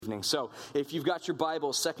evening. So if you've got your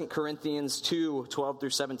Bible, 2 Corinthians 2, 12 through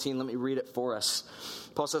 17, let me read it for us.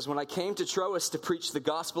 Paul says, "When I came to Troas to preach the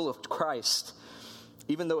gospel of Christ,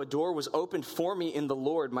 even though a door was opened for me in the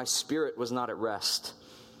Lord, my spirit was not at rest,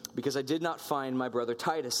 because I did not find my brother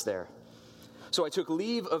Titus there. So I took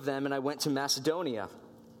leave of them and I went to Macedonia.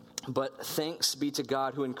 But thanks be to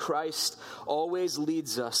God, who in Christ always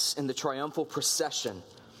leads us in the triumphal procession,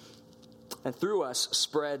 and through us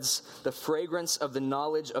spreads the fragrance of the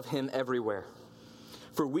knowledge of him everywhere.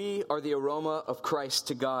 For we are the aroma of Christ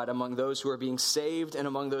to God among those who are being saved and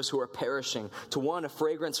among those who are perishing. To one, a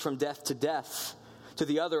fragrance from death to death. To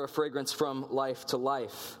the other, a fragrance from life to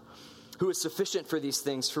life. Who is sufficient for these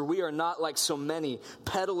things? For we are not like so many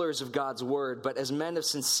peddlers of God's word, but as men of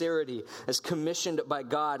sincerity, as commissioned by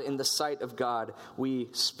God in the sight of God, we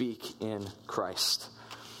speak in Christ."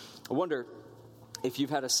 I wonder if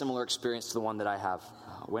you've had a similar experience to the one that I have.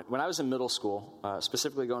 When I was in middle school,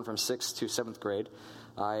 specifically going from 6th to 7th grade,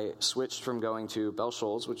 I switched from going to Bell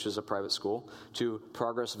Shoals, which is a private school, to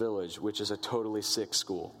Progress Village, which is a totally sick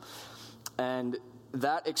school. And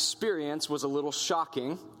that experience was a little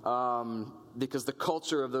shocking because the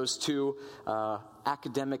culture of those two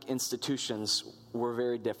academic institutions were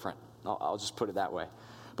very different. I'll just put it that way.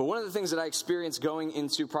 But one of the things that I experienced going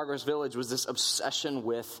into Progress Village was this obsession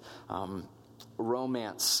with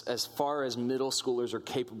romance, as far as middle schoolers are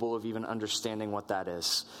capable of even understanding what that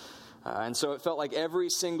is. And so it felt like every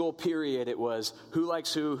single period it was who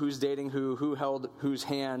likes who's dating who held whose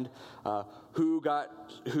hand, who got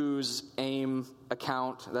whose AIM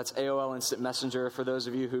account. That's AOL Instant Messenger, for those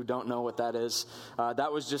of you who don't know what that is.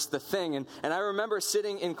 That was just the thing. And I remember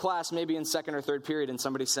sitting in class, maybe in second or third period, and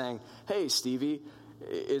somebody saying, "Hey, Stevie,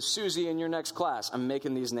 is Susie in your next class?" I'm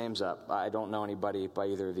making these names up. I don't know anybody by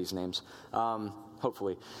either of these names,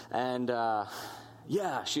 hopefully. And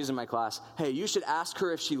yeah, she's in my class. "Hey, you should ask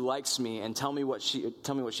her if she likes me and tell me what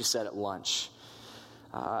she said at lunch."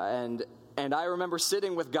 And I remember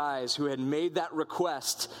sitting with guys who had made that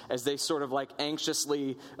request as they sort of like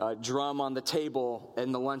anxiously drum on the table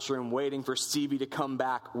in the lunchroom, waiting for Stevie to come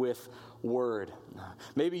back with word.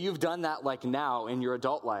 Maybe you've done that like now in your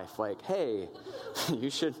adult life. Like, "Hey, you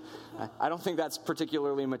should..." I don't think that's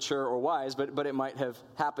particularly mature or wise, but it might have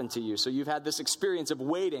happened to you. So you've had this experience of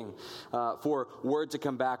waiting for word to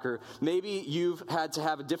come back. Or maybe you've had to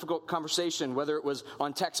have a difficult conversation, whether it was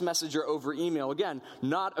on text message or over email. Again,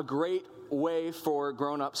 not a great way for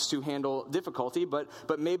grown-ups to handle difficulty, but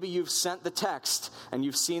maybe you've sent the text and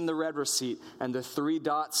you've seen the red receipt and the 3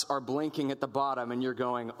 dots are blinking at the bottom and you're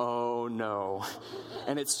going, "Oh no."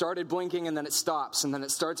 And it started blinking and then it stops, and then it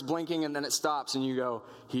starts blinking and then it stops, and you go,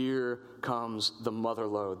 "Here comes the mother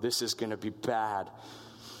lode. This is going to be bad."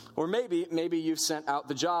 Or maybe you've sent out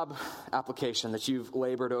the job application that you've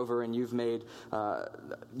labored over and you've made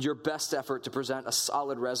your best effort to present a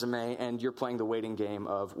solid resume, and you're playing the waiting game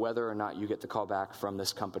of whether or not you get the call back from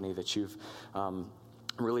this company that you've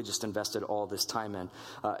really just invested all this time in.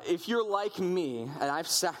 If you're like me, and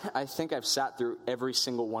I think I've sat through every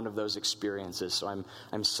single one of those experiences, so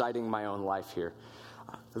I'm citing my own life here.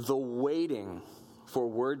 The waiting for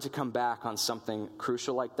word to come back on something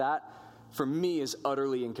crucial like that, for me, is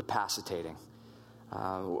utterly incapacitating.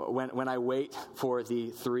 When I wait for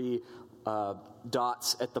the 3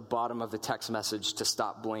 dots at the bottom of the text message to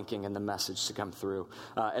stop blinking and the message to come through,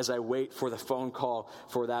 as I wait for the phone call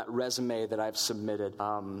for that resume that I've submitted,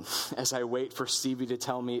 as I wait for Stevie to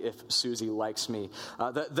tell me if Susie likes me,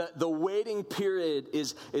 the waiting period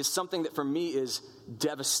is something that for me is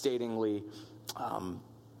devastatingly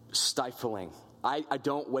stifling. I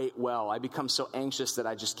don't wait well. I become so anxious that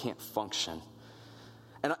I just can't function.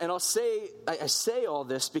 And I say all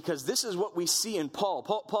this because this is what we see in Paul.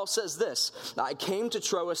 Paul says this: "I came to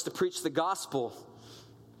Troas to preach the gospel.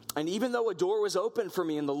 And even though a door was open for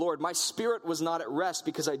me in the Lord, my spirit was not at rest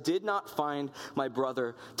because I did not find my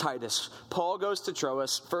brother Titus." Paul goes to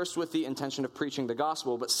Troas, first with the intention of preaching the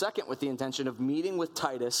gospel, but second with the intention of meeting with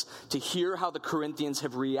Titus to hear how the Corinthians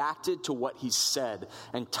have reacted to what he said.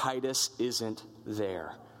 And Titus isn't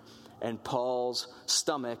there. And Paul's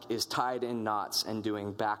stomach is tied in knots and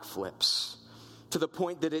doing backflips, to the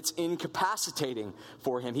point that it's incapacitating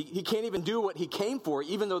for him. He can't even do what he came for,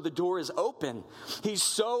 even though the door is open. He's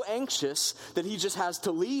so anxious that he just has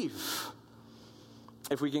to leave.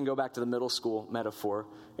 If we can go back to the middle school metaphor,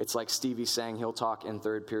 it's like Stevie saying he'll talk in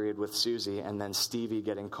third period with Susie, and then Stevie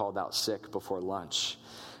getting called out sick before lunch.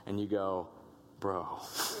 And you go, "Bro,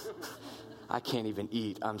 I can't even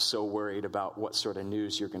eat. I'm so worried about what sort of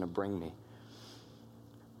news you're going to bring me."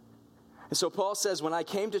 And so Paul says, when I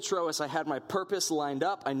came to Troas, I had my purpose lined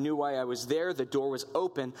up. I knew why I was there. The door was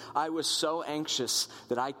open. I was so anxious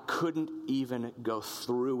that I couldn't even go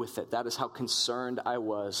through with it. That is how concerned I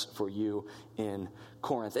was for you in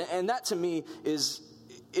Corinth. And that to me is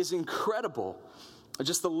incredible.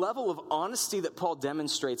 Just the level of honesty that Paul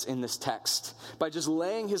demonstrates in this text by just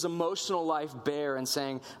laying his emotional life bare and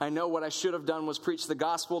saying, I know what I should have done was preach the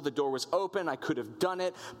gospel. The door was open. I could have done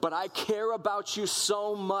it, but I care about you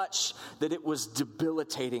so much that it was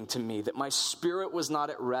debilitating to me, that my spirit was not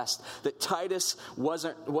at rest, that Titus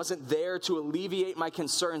wasn't there to alleviate my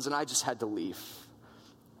concerns, and I just had to leave.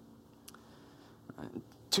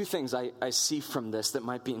 Two things I see from this that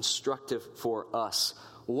might be instructive for us.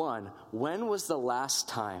 One, when was the last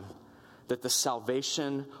time that the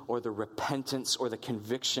salvation or the repentance or the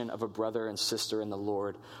conviction of a brother and sister in the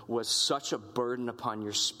Lord was such a burden upon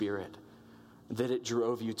your spirit that it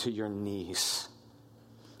drove you to your knees?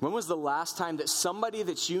 When was the last time that somebody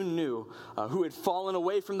that you knew who had fallen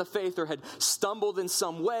away from the faith or had stumbled in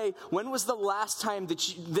some way, when was the last time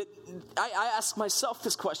I ask myself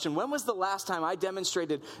this question, when was the last time I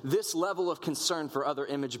demonstrated this level of concern for other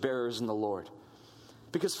image bearers in the Lord?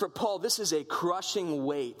 Because for Paul, this is a crushing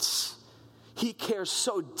weight. He cares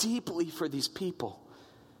so deeply for these people.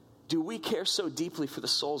 Do we care so deeply for the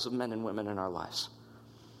souls of men and women in our lives?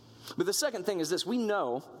 But the second thing is this. We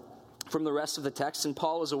know from the rest of the text, and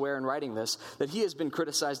Paul is aware in writing this, that he has been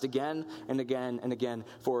criticized again and again and again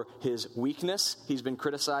for his weakness. He's been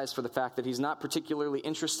criticized for the fact that he's not particularly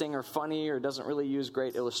interesting or funny or doesn't really use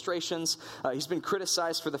great illustrations. He's been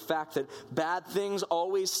criticized for the fact that bad things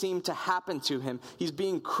always seem to happen to him. He's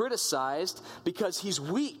being criticized because he's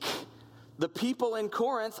weak. The people in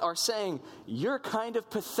Corinth are saying, you're kind of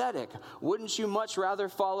pathetic. Wouldn't you much rather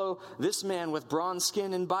follow this man with bronze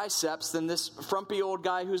skin and biceps than this frumpy old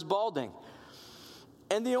guy who's balding?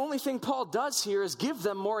 And the only thing Paul does here is give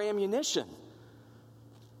them more ammunition.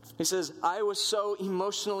 He says, I was so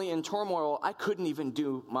emotionally in turmoil, I couldn't even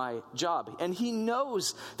do my job. And he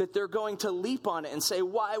knows that they're going to leap on it and say,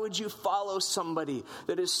 why would you follow somebody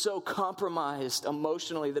that is so compromised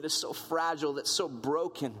emotionally, that is so fragile, that's so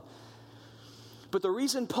broken? But the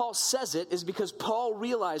reason Paul says it is because Paul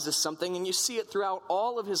realizes something, and you see it throughout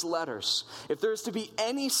all of his letters. If there's to be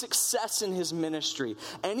any success in his ministry,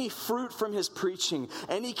 any fruit from his preaching,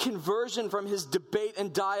 any conversion from his debate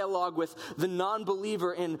and dialogue with the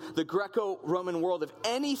non-believer in the Greco-Roman world, if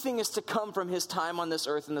anything is to come from his time on this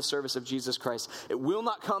earth in the service of Jesus Christ, it will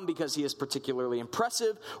not come because he is particularly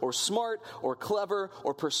impressive or smart or clever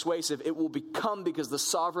or persuasive. It will come because the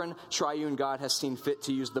sovereign triune God has seen fit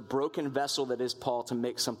to use the broken vessel that is Paul to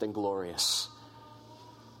make something glorious.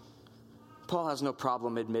 Paul has no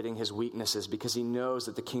problem admitting his weaknesses because he knows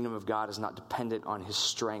that the kingdom of God is not dependent on his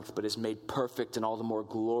strength, but is made perfect and all the more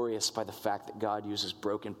glorious by the fact that God uses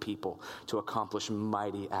broken people to accomplish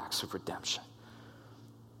mighty acts of redemption.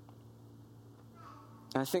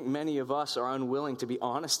 And I think many of us are unwilling to be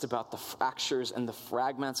honest about the fractures and the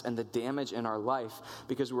fragments and the damage in our life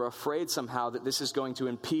because we're afraid somehow that this is going to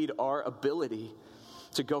impede our ability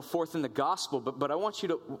to go forth in the gospel. But what I want you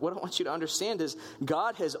to understand is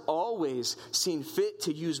God has always seen fit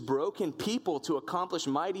to use broken people to accomplish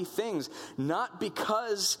mighty things, not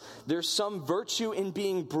because there's some virtue in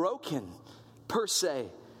being broken per se,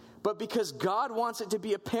 but because God wants it to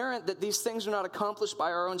be apparent that these things are not accomplished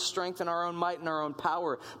by our own strength and our own might and our own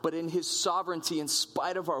power, but in his sovereignty in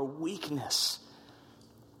spite of our weakness.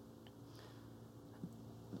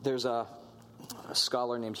 There's a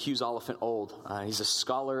scholar named Hughes Oliphant Old. He's a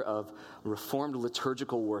scholar of Reformed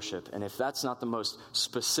liturgical worship. And if that's not the most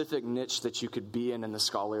specific niche that you could be in the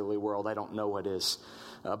scholarly world, I don't know what is.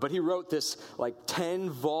 But he wrote this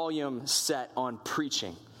 10-volume set on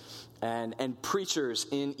preaching and preachers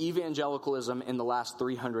in evangelicalism in the last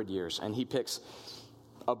 300 years. And he picks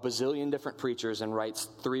a bazillion different preachers and writes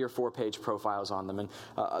 3 or 4 page profiles on them. And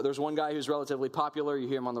there's one guy who's relatively popular. You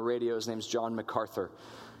hear him on the radio. His name's John MacArthur.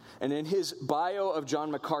 And in his bio of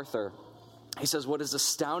John MacArthur, he says, what is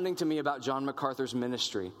astounding to me about John MacArthur's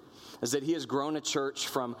ministry is that he has grown a church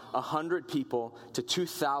from 100 people to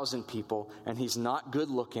 2,000 people, and he's not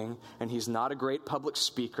good looking, and he's not a great public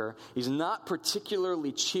speaker. He's not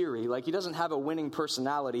particularly cheery. He doesn't have a winning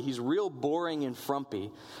personality. He's real boring and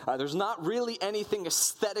frumpy. There's not really anything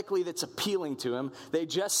aesthetically that's appealing to him. They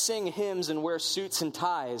just sing hymns and wear suits and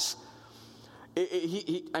ties.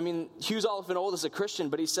 Hughes Oliphant Old is a Christian,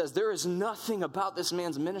 but he says there is nothing about this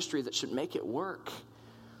man's ministry that should make it work.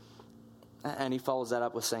 And he follows that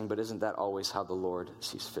up with saying, but isn't that always how the Lord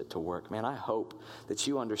sees fit to work? Man, I hope that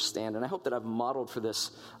you understand, and I hope that I've modeled for this,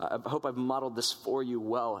 I hope I've modeled this for you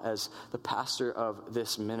well as the pastor of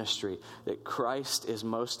this ministry, that Christ is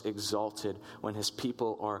most exalted when his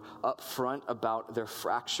people are upfront about their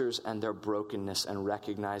fractures and their brokenness and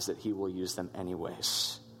recognize that he will use them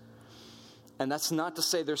anyways. And that's not to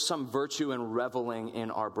say there's some virtue in reveling in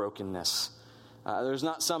our brokenness. There's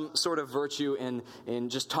not some sort of virtue in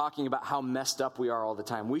just talking about how messed up we are all the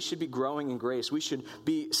time. We should be growing in grace. We should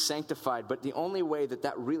be sanctified. But the only way that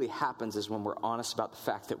that really happens is when we're honest about the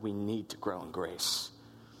fact that we need to grow in grace.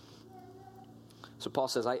 So Paul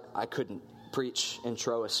says, I couldn't preach in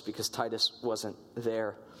Troas because Titus wasn't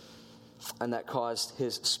there. And that caused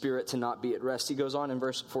his spirit to not be at rest. He goes on in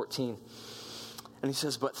verse 14. And he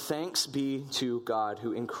says, but thanks be to God,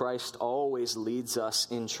 who in Christ always leads us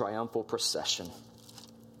in triumphal procession,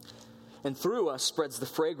 and through us spreads the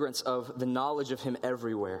fragrance of the knowledge of him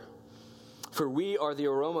everywhere. For we are the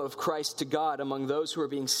aroma of Christ to God among those who are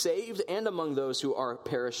being saved and among those who are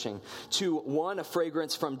perishing. To one a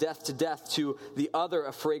fragrance from death to death, to the other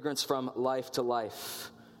a fragrance from life to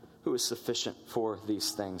life. Who is sufficient for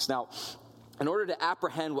these things? Now, in order to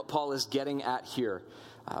apprehend what Paul is getting at here,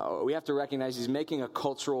 we have to recognize he's making a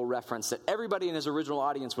cultural reference that everybody in his original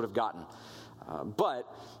audience would have gotten. But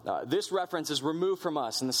this reference is removed from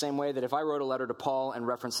us in the same way that if I wrote a letter to Paul and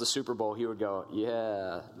referenced the Super Bowl, he would go,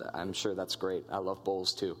 yeah, I'm sure that's great. I love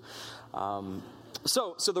bowls too.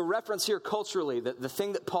 So the reference here culturally, the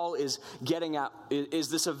thing that Paul is getting at is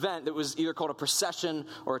this event that was either called a procession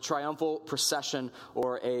or a triumphal procession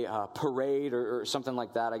or a parade or something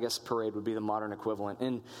like that. I guess parade would be the modern equivalent.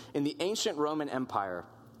 In the ancient Roman Empire,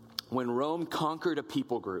 when Rome conquered a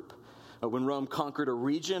people group, when Rome conquered a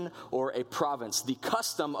region or a province, the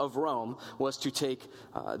custom of Rome was to take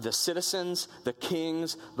the citizens, the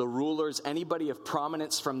kings, the rulers, anybody of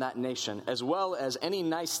prominence from that nation, as well as any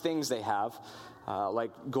nice things they have,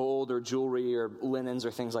 like gold or jewelry or linens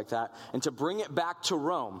or things like that, and to bring it back to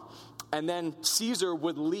Rome. And then Caesar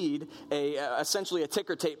would lead essentially a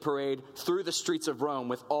ticker tape parade through the streets of Rome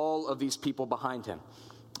with all of these people behind him.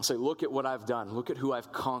 Say, look at what I've done. Look at who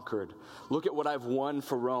I've conquered. Look at what I've won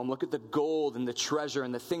for Rome. Look at the gold and the treasure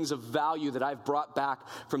and the things of value that I've brought back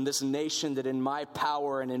from this nation that in my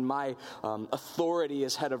power and in my authority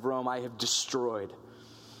as head of Rome I have destroyed.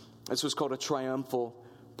 This was called a triumphal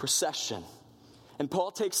procession. And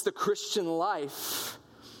Paul takes the Christian life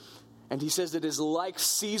and he says it is like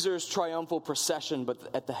Caesar's triumphal procession, but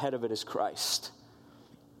at the head of it is Christ.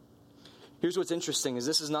 Here's what's interesting is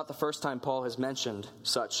this is not the first time Paul has mentioned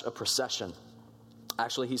such a procession.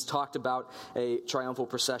 Actually, he's talked about a triumphal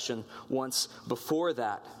procession once before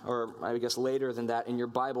that, or I guess later than that in your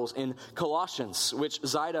Bibles, in Colossians, which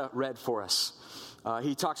Zaida read for us.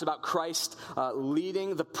 He talks about Christ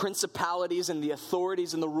leading the principalities and the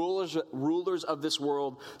authorities and the rulers of this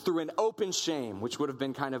world through an open shame, which would have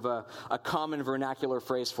been kind of a common vernacular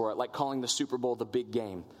phrase for it, like calling the Super Bowl the big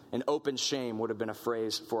game. An open shame would have been a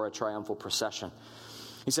phrase for a triumphal procession.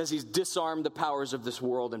 He says he's disarmed the powers of this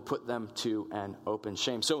world and put them to an open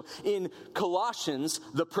shame. So in Colossians,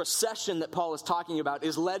 the procession that Paul is talking about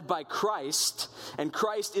is led by Christ, and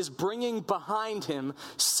Christ is bringing behind him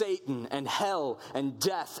Satan and hell and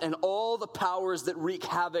death and all the powers that wreak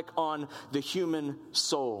havoc on the human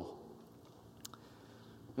soul.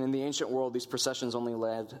 In the ancient world, these processions only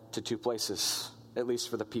led to two places, at least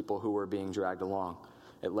for the people who were being dragged along.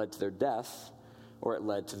 It led to their death, or it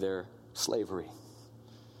led to their slavery.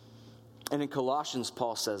 And in Colossians,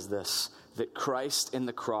 Paul says this, that Christ in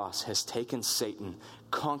the cross has taken Satan,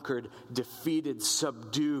 conquered, defeated,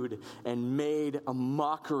 subdued, and made a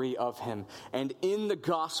mockery of him. And in the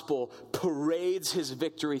gospel, parades his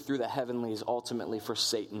victory through the heavenlies, ultimately for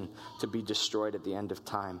Satan to be destroyed at the end of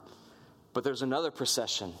time. But there's another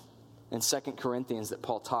procession in 2 Corinthians that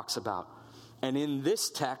Paul talks about. And in this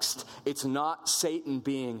text, it's not Satan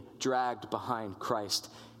being dragged behind Christ.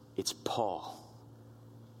 It's Paul.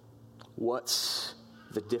 What's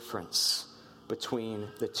the difference between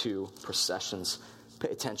the two processions? Pay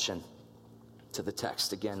attention to the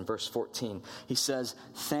text again, verse 14. He says,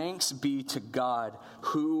 "Thanks be to God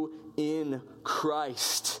who in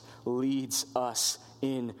Christ leads us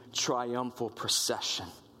in triumphal procession."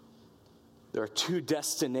 There are two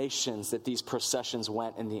destinations that these processions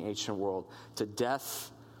went in the ancient world, to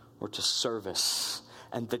death or to service.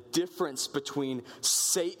 And the difference between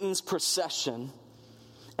Satan's procession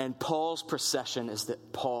and Paul's procession is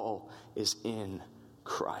that Paul is in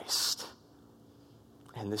Christ.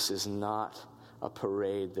 And this is not a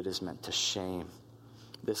parade that is meant to shame.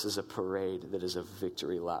 This is a parade that is a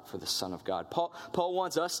victory lap for the Son of God. Paul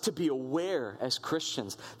wants us to be aware as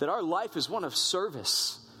Christians that our life is one of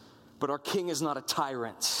service, but our King is not a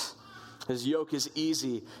tyrant. His yoke is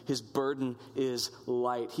easy. His burden is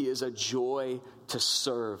light. He is a joy to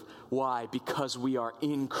serve. Why? Because we are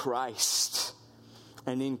in Christ.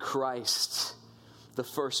 And in Christ, the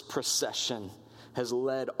first procession has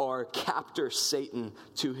led our captor Satan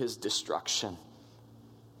to his destruction.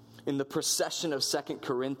 In the procession of 2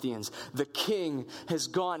 Corinthians, the king has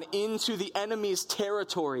gone into the enemy's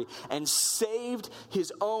territory and saved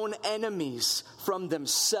his own enemies from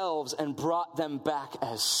themselves and brought them back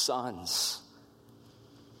as sons.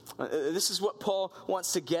 This is what Paul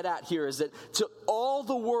wants to get at here, is that to all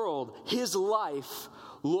the world, his life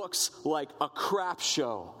looks like a crap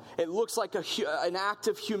show. It looks like an act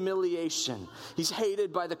of humiliation. He's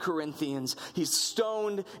hated by the Corinthians. He's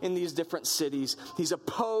stoned in these different cities. He's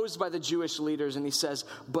opposed by the Jewish leaders. And he says,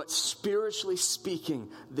 but spiritually speaking,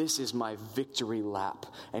 this is my victory lap.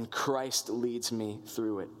 And Christ leads me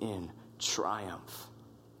through it in triumph.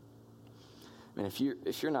 I mean,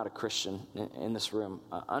 if you're not a Christian in this room,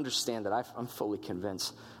 understand that I'm fully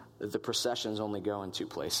convinced that the processions only go in two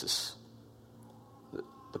places.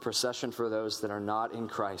 The procession for those that are not in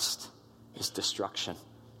Christ is destruction.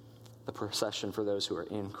 The procession for those who are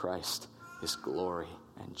in Christ is glory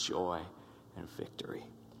and joy and victory.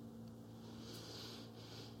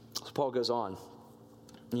 So Paul goes on.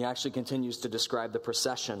 He actually continues to describe the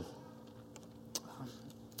procession.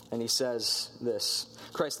 And he says this: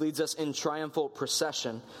 Christ leads us in triumphal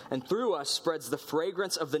procession, and through us spreads the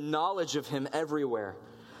fragrance of the knowledge of him everywhere.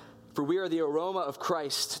 For we are the aroma of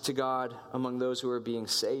Christ to God among those who are being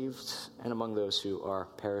saved and among those who are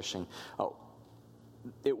perishing. Oh,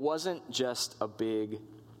 it wasn't just a big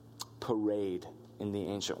parade in the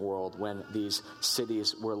ancient world when these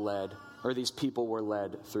cities were led, or these people were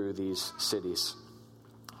led through these cities.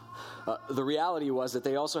 The reality was that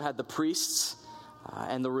they also had the priests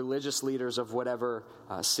and the religious leaders of whatever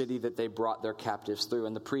city that they brought their captives through.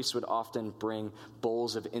 And the priests would often bring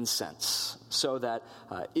bowls of incense so that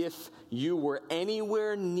if you were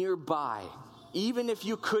anywhere nearby, even if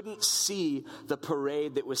you couldn't see the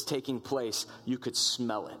parade that was taking place, you could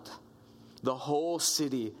smell it. The whole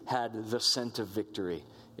city had the scent of victory,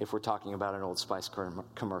 if we're talking about an Old Spice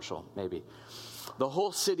commercial, maybe. The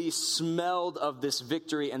whole city smelled of this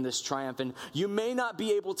victory and this triumph. And you may not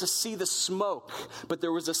be able to see the smoke, but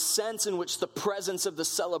there was a sense in which the presence of the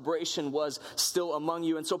celebration was still among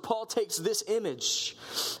you. And so Paul takes this image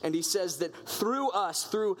and he says that through us,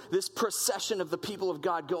 through this procession of the people of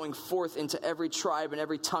God going forth into every tribe and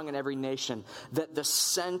every tongue and every nation, that the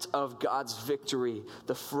scent of God's victory,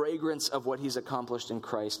 the fragrance of what he's accomplished in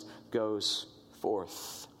Christ goes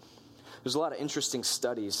forth. There's a lot of interesting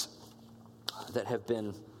studies that have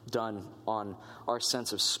been done on our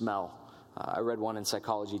sense of smell. I read one in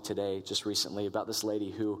Psychology Today just recently about this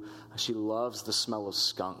lady who, she loves the smell of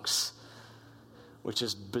skunks, which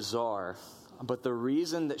is bizarre. But the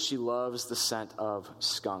reason that she loves the scent of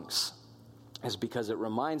skunks is because it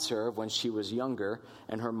reminds her of when she was younger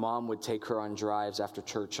and her mom would take her on drives after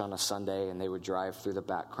church on a Sunday, and they would drive through the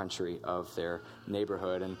back country of their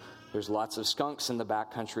neighborhood. And there's lots of skunks in the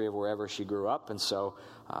back country of wherever she grew up, and so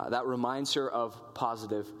that reminds her of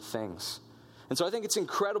positive things. And so I think it's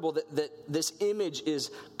incredible that this image is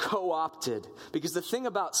co-opted, because the thing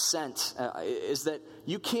about scent is that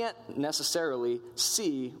you can't necessarily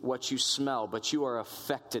see what you smell, but you are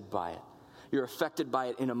affected by it. You're affected by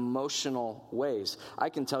it in emotional ways. I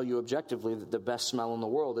can tell you objectively that the best smell in the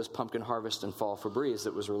world is Pumpkin Harvest and Fall Febreze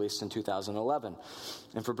that was released in 2011.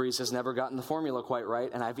 And Febreze has never gotten the formula quite right,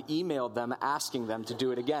 and I've emailed them asking them to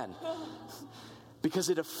do it again. Because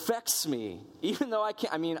it affects me. Even though I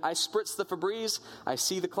spritz the Febreze, I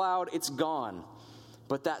see the cloud, it's gone.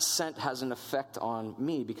 But that scent has an effect on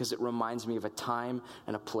me because it reminds me of a time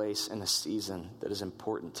and a place and a season that is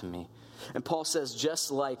important to me. And Paul says,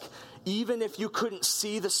 just like even if you couldn't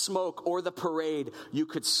see the smoke or the parade, you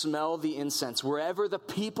could smell the incense. Wherever the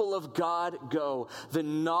people of God go, the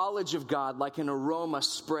knowledge of God, like an aroma,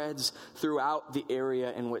 spreads throughout the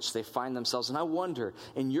area in which they find themselves. And I wonder,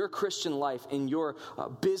 in your Christian life, in your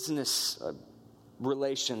business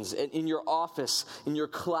relations, in your office, in your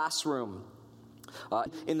classroom,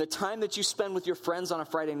 in the time that you spend with your friends on a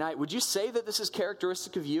Friday night, would you say that this is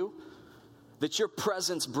characteristic of you? That your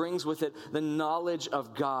presence brings with it the knowledge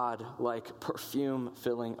of God like perfume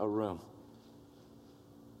filling a room?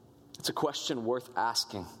 It's a question worth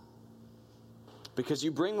asking. Because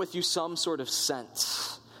you bring with you some sort of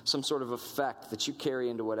scent, some sort of effect that you carry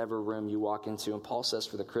into whatever room you walk into. And Paul says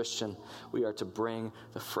for the Christian, we are to bring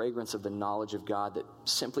the fragrance of the knowledge of God, that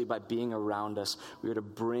simply by being around us, we are to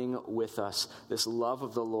bring with us this love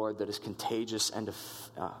of the Lord that is contagious and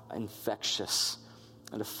infectious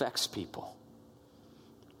and affects people.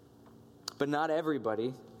 But not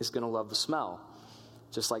everybody is going to love the smell,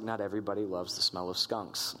 just like not everybody loves the smell of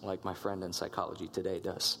skunks, like my friend in Psychology Today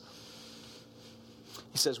does.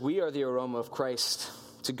 He says, we are the aroma of Christ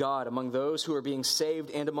to God among those who are being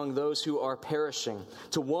saved and among those who are perishing.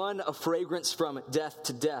 To one, a fragrance from death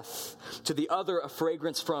to death. To the other, a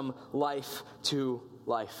fragrance from life to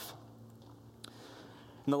life.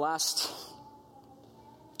 In the last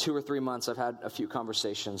 2 or 3 months, I've had a few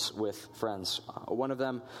conversations with friends. One of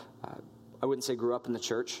them, I wouldn't say grew up in the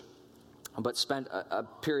church, but spent a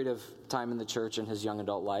period of time in the church in his young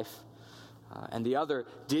adult life. And the other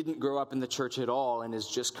didn't grow up in the church at all and is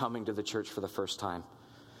just coming to the church for the first time.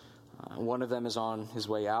 One of them is on his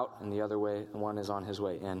way out, and the other one is on his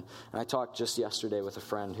way in. And I talked just yesterday with a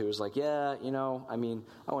friend who was like, I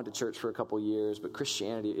went to church for a couple years, but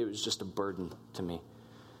Christianity, it was just a burden to me.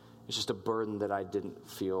 It's just a burden that I didn't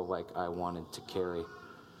feel like I wanted to carry.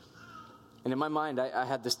 And in my mind, I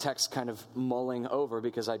had this text kind of mulling over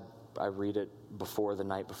because I read it before the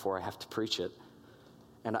night before I have to preach it.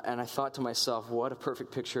 And I thought to myself, what a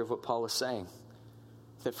perfect picture of what Paul is saying.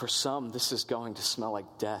 That for some, this is going to smell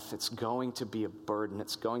like death. It's going to be a burden.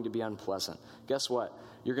 It's going to be unpleasant. Guess what?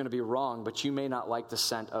 You're going to be wrong, but you may not like the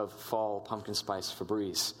scent of fall pumpkin spice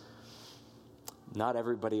Febreze. Not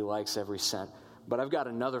everybody likes every scent. But I've got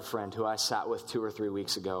another friend who I sat with 2 or 3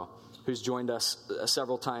 weeks ago who's joined us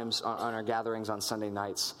several times on our gatherings on Sunday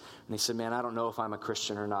nights. And he said, man, I don't know if I'm a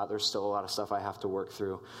Christian or not. There's still a lot of stuff I have to work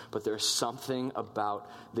through. But there's something about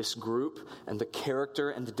this group and the character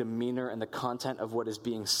and the demeanor and the content of what is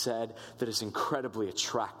being said that is incredibly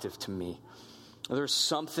attractive to me. There's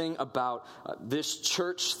something about this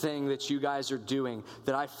church thing that you guys are doing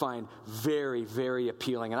that I find very, very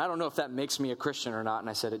appealing. And I don't know if that makes me a Christian or not. And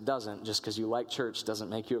I said, it doesn't. Just because you like church doesn't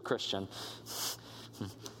make you a Christian.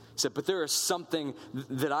 He said, but there is something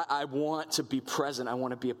that I want to be present. I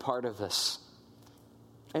want to be a part of this.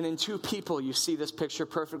 And in two people, you see this picture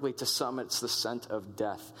perfectly. To some, it's the scent of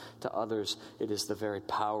death. To others, it is the very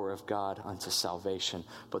power of God unto salvation.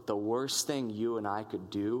 But the worst thing you and I could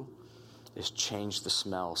do is change the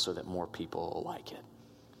smell so that more people will like it.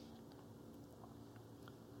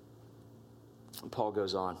 And Paul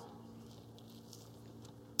goes on.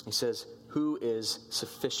 He says, who is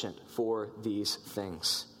sufficient for these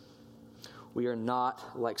things? We are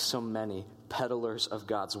not like so many peddlers of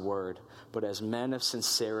God's word, but as men of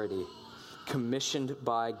sincerity, commissioned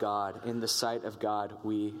by God, in the sight of God,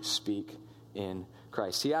 we speak in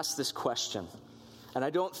Christ. He asks this question, and I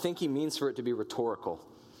don't think he means for it to be rhetorical.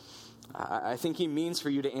 I think he means for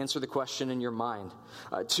you to answer the question in your mind,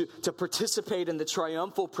 to participate in the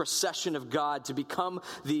triumphal procession of God, to become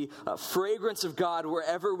the fragrance of God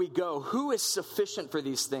wherever we go. Who is sufficient for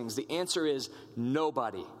these things? The answer is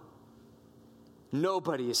nobody.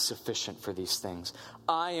 Nobody is sufficient for these things.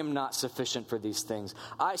 I am not sufficient for these things.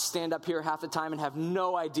 I stand up here half the time and have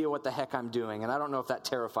no idea what the heck I'm doing, and I don't know if that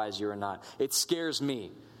terrifies you or not. It scares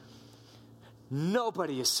me.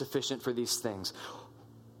 Nobody is sufficient for these things.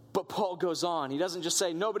 But Paul goes on. He doesn't just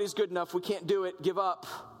say, nobody's good enough, we can't do it, give up.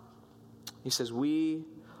 He says, we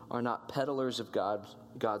are not peddlers of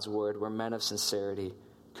God's word. We're men of sincerity,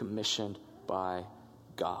 commissioned by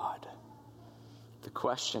God. The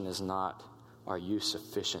question is not, are you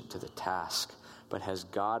sufficient to the task? But has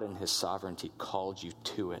God in his sovereignty called you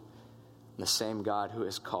to it? And the same God who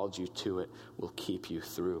has called you to it will keep you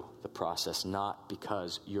through the process, not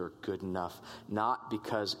because you're good enough, not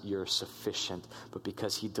because you're sufficient, but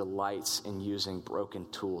because he delights in using broken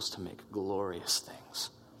tools to make glorious things.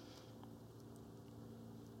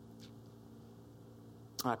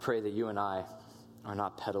 I pray that you and I are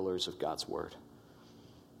not peddlers of God's word.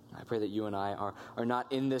 I pray that you and I are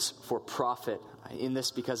not in this for profit, in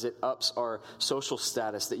this because it ups our social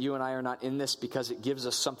status, that you and I are not in this because it gives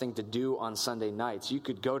us something to do on Sunday nights. You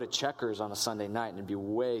could go to Checkers on a Sunday night and it'd be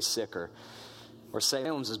way sicker. Or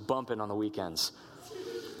Salem's is bumping on the weekends.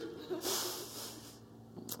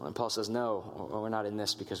 And Paul says, no, we're not in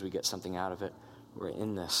this because we get something out of it. We're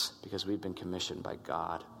in this because we've been commissioned by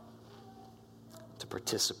God to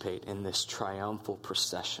participate in this triumphal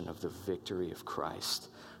procession of the victory of Christ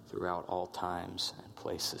throughout all times and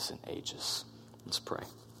places and ages. Let's pray.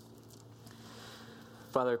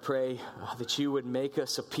 Father, I pray that you would make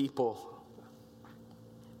us a people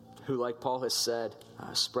who, like Paul has said,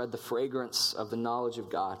 spread the fragrance of the knowledge of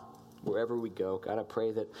God. wherever we go. God, I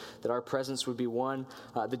pray that our presence would be one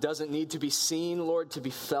that doesn't need to be seen, Lord, to be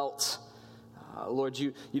felt. Lord,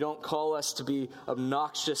 you don't call us to be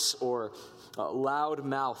obnoxious or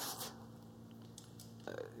loud-mouthed.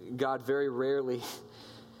 God, very rarely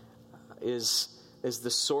is the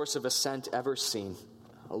source of assent ever seen,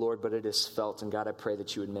 Lord, but it is felt. And God, I pray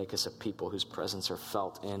that you would make us a people whose presence are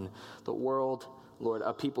felt in the world, Lord,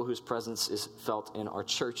 a people whose presence is felt in our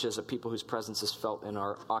churches, a people whose presence is felt in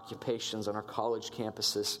our occupations, on our college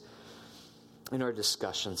campuses, in our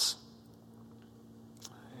discussions.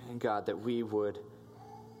 And God, that we would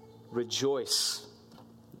rejoice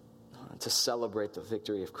to celebrate the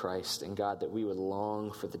victory of Christ. And God, that we would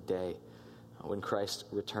long for the day when Christ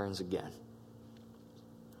returns again.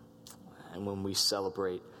 And when we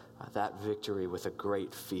celebrate that victory with a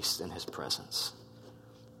great feast in his presence.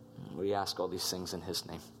 We ask all these things in his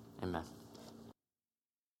name. Amen.